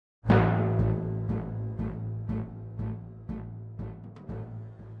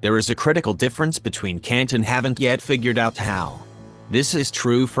There is a critical difference between can't and haven't yet figured out how. This is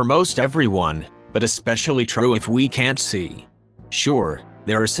true for most everyone, but especially true if we can't see. Sure,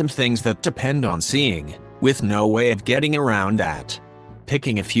 there are some things that depend on seeing, with no way of getting around that.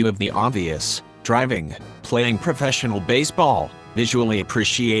 Picking a few of the obvious: driving, playing professional baseball, visually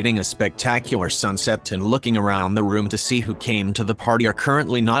appreciating a spectacular sunset, and looking around the room to see who came to the party are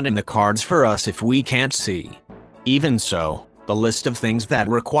currently not in the cards for us if we can't see. Even so, the list of things that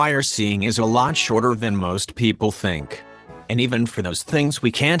require seeing is a lot shorter than most people think. And even for those things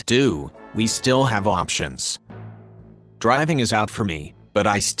we can't do, we still have options. Driving is out for me, but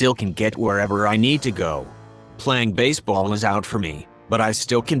I still can get wherever I need to go. Playing baseball is out for me, but I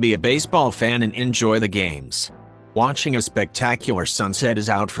still can be a baseball fan and enjoy the games. Watching a spectacular sunset is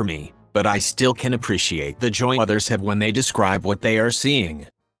out for me, but I still can appreciate the joy others have when they describe what they are seeing.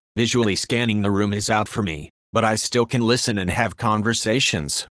 Visually scanning the room is out for me, but I still can listen and have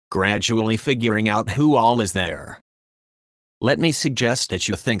conversations, gradually figuring out who all is there. Let me suggest that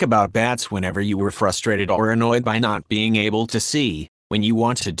you think about bats whenever you were frustrated or annoyed by not being able to see, when you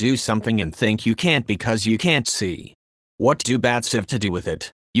want to do something and think you can't because you can't see. What do bats have to do with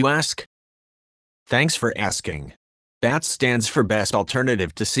it, you ask? Thanks for asking. BATS stands for Best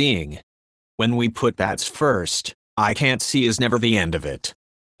Alternative to Seeing. When we put BATS first, I can't see is never the end of it.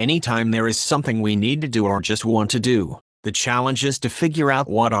 Anytime there is something we need to do or just want to do, the challenge is to figure out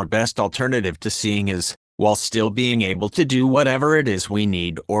what our best alternative to seeing is, while still being able to do whatever it is we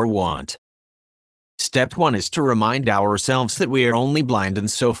need or want. Step 1 is to remind ourselves that we are only blind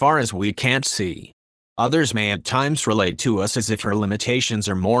insofar as we can't see. Others may at times relate to us as if our limitations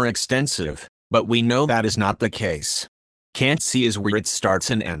are more extensive, but we know that is not the case. Can't see is where it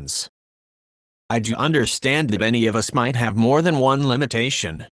starts and ends. I do understand that any of us might have more than one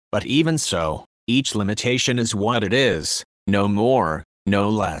limitation, but even so, each limitation is what it is, no more, no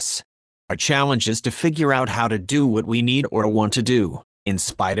less. Our challenge is to figure out how to do what we need or want to do, in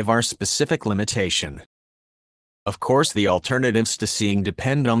spite of our specific limitation. Of course, the alternatives to seeing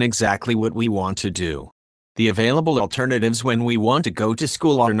depend on exactly what we want to do. The available alternatives when we want to go to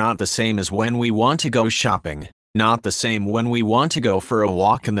school are not the same as when we want to go shopping, not the same when we want to go for a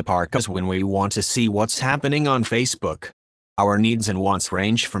walk in the park as when we want to see what's happening on Facebook. Our needs and wants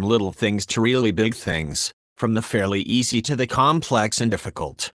range from little things to really big things, from the fairly easy to the complex and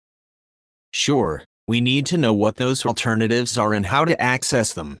difficult. Sure, we need to know what those alternatives are and how to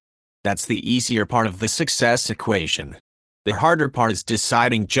access them. That's the easier part of the success equation. The harder part is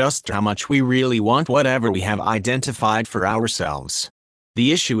deciding just how much we really want whatever we have identified for ourselves.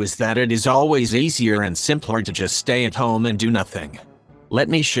 The issue is that it is always easier and simpler to just stay at home and do nothing. Let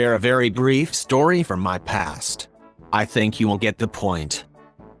me share a very brief story from my past. I think you will get the point.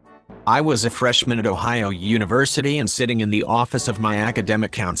 I was a freshman at Ohio University and sitting in the office of my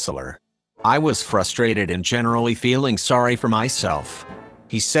academic counselor. I was frustrated and generally feeling sorry for myself.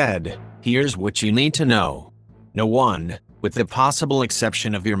 He said, "Here's what you need to know. No one, with the possible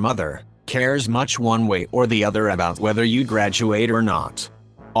exception of your mother, cares much one way or the other about whether you graduate or not.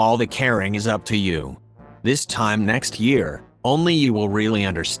 All the caring is up to you. This time next year, only you will really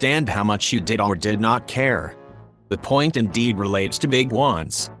understand how much you did or did not care." The point indeed relates to big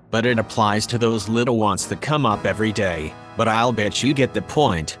wants, but it applies to those little wants that come up every day. But I'll bet you get the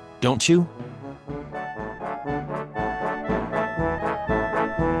point, don't you?